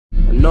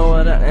know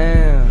what I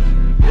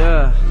am,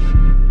 yeah.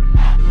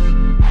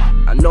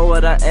 I know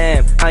what I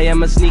am. I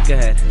am a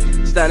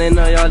sneakerhead. Stunning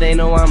on y'all, they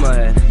know I'm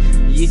ahead.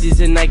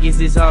 Yeezys and Nikes,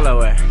 it's all I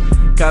wear.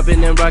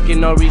 Copping and rocking,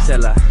 no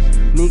reseller.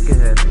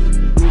 Sneakerhead,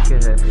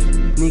 sneakerhead,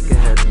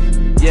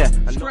 sneakerhead. Yeah.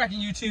 Cracking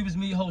YouTube is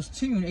me, your host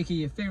Tune, aka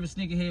your favorite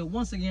sneakerhead.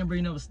 Once again,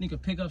 bringing up a sneaker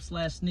pickup /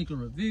 sneaker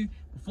review.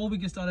 Before we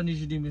get started, I need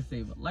you to do me a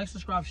favor: like,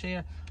 subscribe,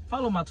 share,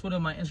 follow my Twitter,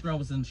 my Instagram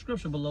was in the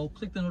description below.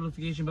 Click the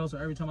notification bell so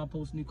every time I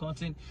post new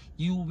content,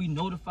 you will be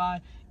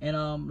notified.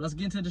 And let's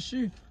get into the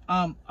shoe.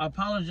 I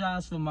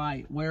apologize for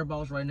my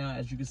whereabouts right now.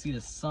 As you can see,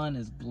 the sun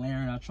is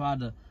glaring. I tried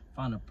to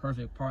find a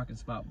perfect parking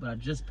spot, but I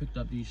just picked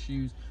up these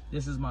shoes.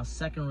 This is my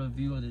second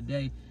review of the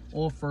day,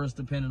 or first,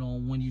 depending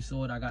on when you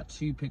saw it. I got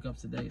 2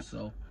 pickups today,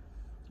 so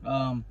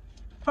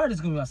probably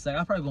just gonna be my second.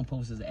 I'm probably gonna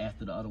post this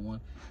after the other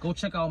one. Go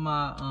check out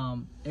my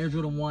Air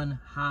Jordan 1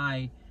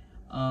 High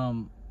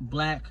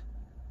black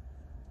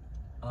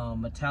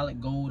metallic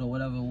gold or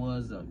whatever it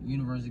was,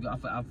 University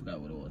Gold. I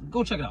forgot what it was.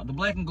 Go check it out. The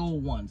black and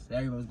gold ones that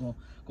everybody's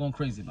going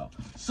crazy about.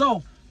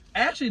 So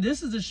actually,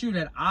 this is a shoe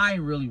that I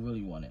really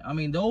wanted. I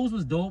mean, those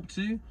was dope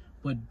too,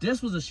 but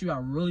this was a shoe I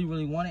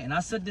really wanted. And I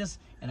said this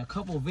in a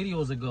couple of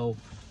videos ago.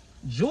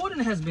 Jordan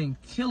has been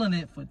killing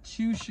it for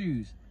 2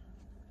 shoes,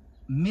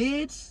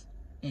 mids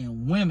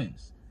and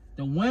women's.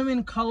 The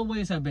women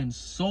colorways have been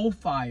so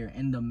fire,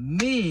 and the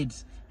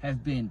mids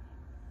have been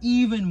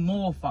even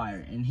more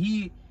fire. And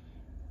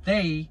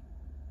the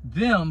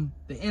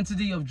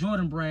entity of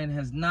Jordan brand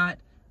has not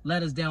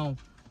let us down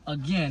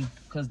again,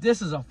 because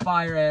this is a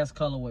fire ass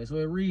colorway. So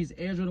it reads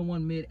Air Jordan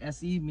 1 Mid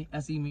SE.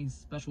 SE means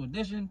special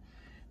edition.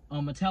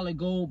 Metallic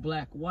gold,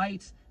 black,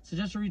 white.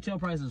 Suggested retail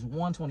price is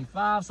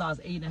 $125, size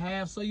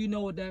 8.5. So you know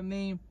what that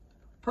means.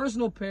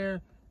 Personal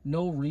pair,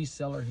 no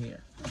reseller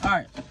here. All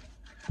right.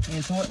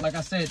 And so, like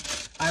I said,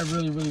 I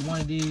really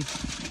wanted these.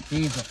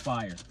 These are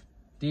fire.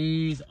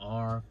 These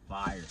are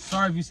fire.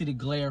 Sorry if you see the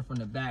glare from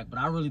the back, but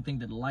I really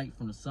think that the light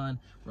from the sun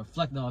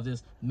reflecting off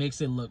this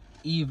makes it look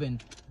even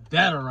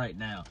better right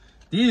now.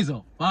 These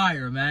are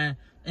fire, man.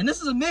 And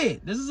this is a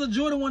mid. This is a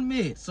Jordan 1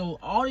 mid. So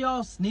all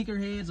y'all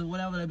sneakerheads or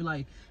whatever, they be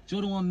like,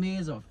 Jordan 1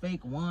 mids are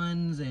fake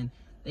ones and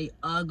they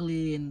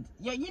ugly, and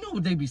yeah, you know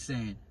what they be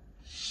saying.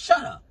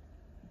 Shut up.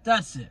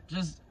 That's it.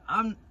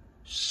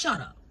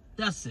 Shut up.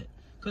 That's it.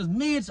 Because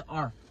mids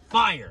are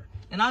fire.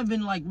 And I've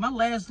been like, my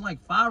last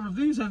 5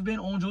 reviews have been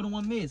on Jordan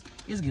 1 mids.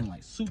 It's getting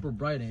like super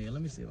bright in here.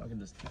 Let me see if I can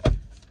just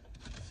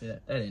see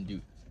that. That didn't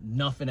do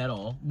nothing at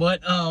all.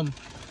 But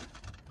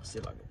let's see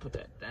if I can put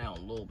that down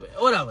a little bit.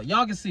 Whatever.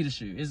 Y'all can see the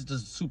shoe. It's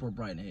just super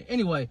bright in here.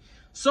 Anyway,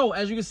 so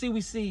as you can see, we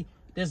see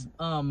this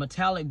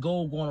metallic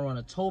gold going around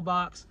the toe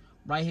box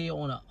right here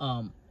on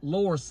the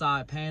lower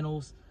side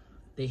panels.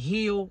 The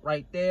heel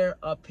right there,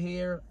 up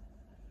here,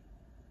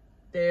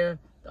 there.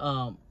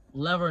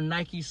 Leather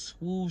Nike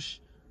swoosh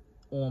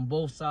on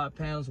both side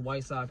panels.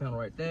 White side panel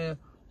right there.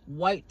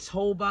 White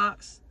toe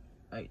box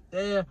right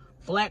there.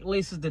 Black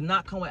laces did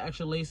not come with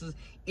extra laces.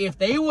 If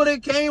they would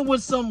have came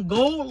with some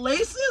gold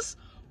laces,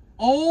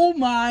 oh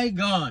my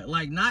god,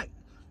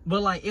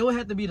 but it would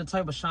have to be the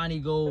type of shiny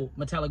gold,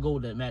 metallic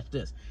gold that match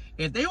this.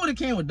 If they would have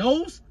came with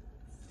those,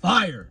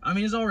 fire. I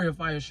mean, it's already a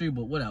fire shoe,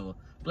 but whatever.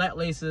 Black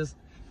laces,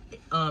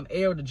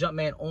 Air with the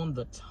Jumpman on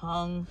the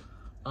tongue,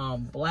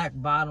 black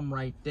bottom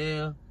right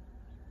there.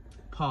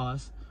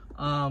 Pause.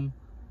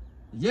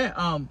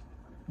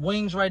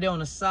 Wings right there on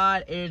the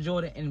side. Air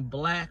Jordan in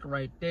black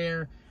right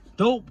there.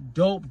 Dope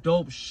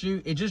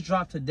shoe. It just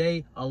dropped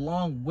today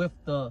along with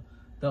the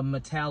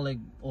metallic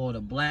or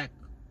the black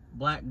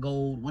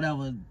gold,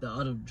 whatever the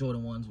other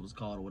Jordan ones was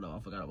called or whatever. I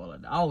forgot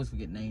about that. I always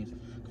forget names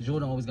because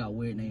Jordan always got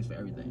weird names for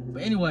everything.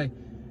 But anyway,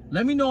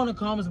 let me know in the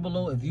comments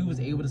below if you was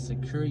able to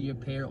secure your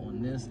pair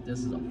on this. This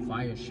is a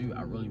fire shoe.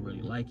 I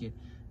really like it.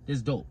 This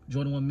is dope.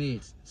 Jordan 1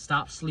 mids.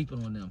 Stop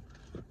sleeping on them.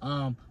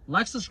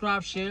 Like,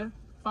 subscribe, share,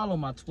 follow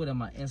my Twitter,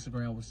 my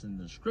Instagram, which is in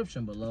the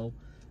description below.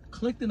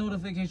 Click the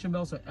notification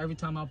bell so every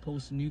time I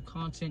post new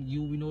content,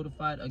 you will be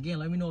notified. Again,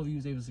 let me know if you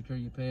was able to secure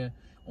your pair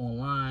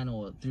online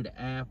or through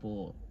the app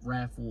or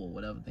raffle or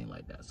whatever thing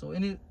like that. So,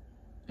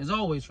 as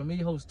always, from me,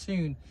 your host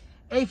Tune,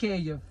 aka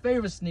your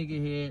favorite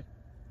sneakerhead,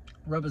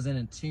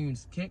 representing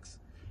Tune's Kicks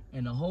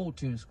and the whole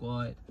Tune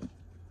squad.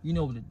 You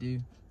know what to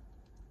do.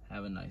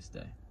 Have a nice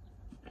day.